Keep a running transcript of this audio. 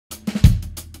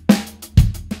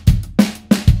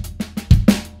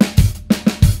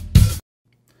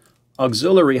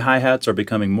Auxiliary hi-hats are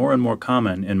becoming more and more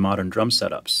common in modern drum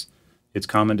setups. It's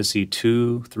common to see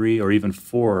 2, 3, or even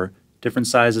 4 different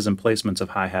sizes and placements of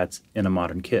hi-hats in a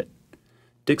modern kit.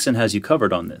 Dixon has you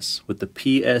covered on this with the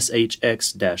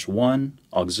PSHX-1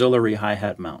 auxiliary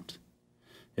hi-hat mount.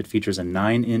 It features a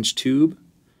 9-inch tube,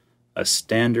 a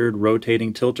standard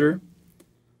rotating tilter.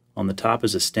 On the top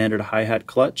is a standard hi-hat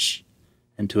clutch,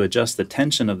 and to adjust the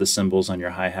tension of the cymbals on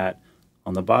your hi-hat,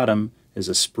 on the bottom is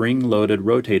a spring-loaded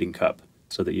rotating cup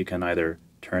so that you can either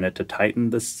turn it to tighten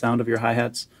the sound of your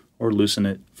hi-hats or loosen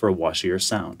it for a washier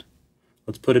sound.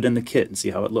 Let's put it in the kit and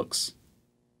see how it looks.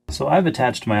 So I've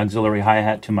attached my auxiliary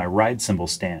hi-hat to my ride cymbal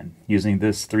stand using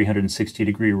this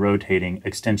 360-degree rotating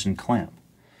extension clamp.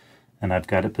 And I've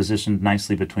got it positioned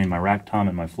nicely between my rack tom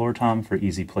and my floor tom for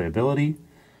easy playability.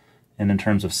 And in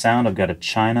terms of sound, I've got a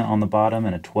china on the bottom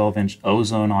and a 12-inch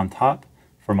ozone on top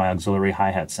for my auxiliary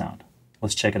hi-hat sound.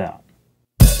 Let's check it out.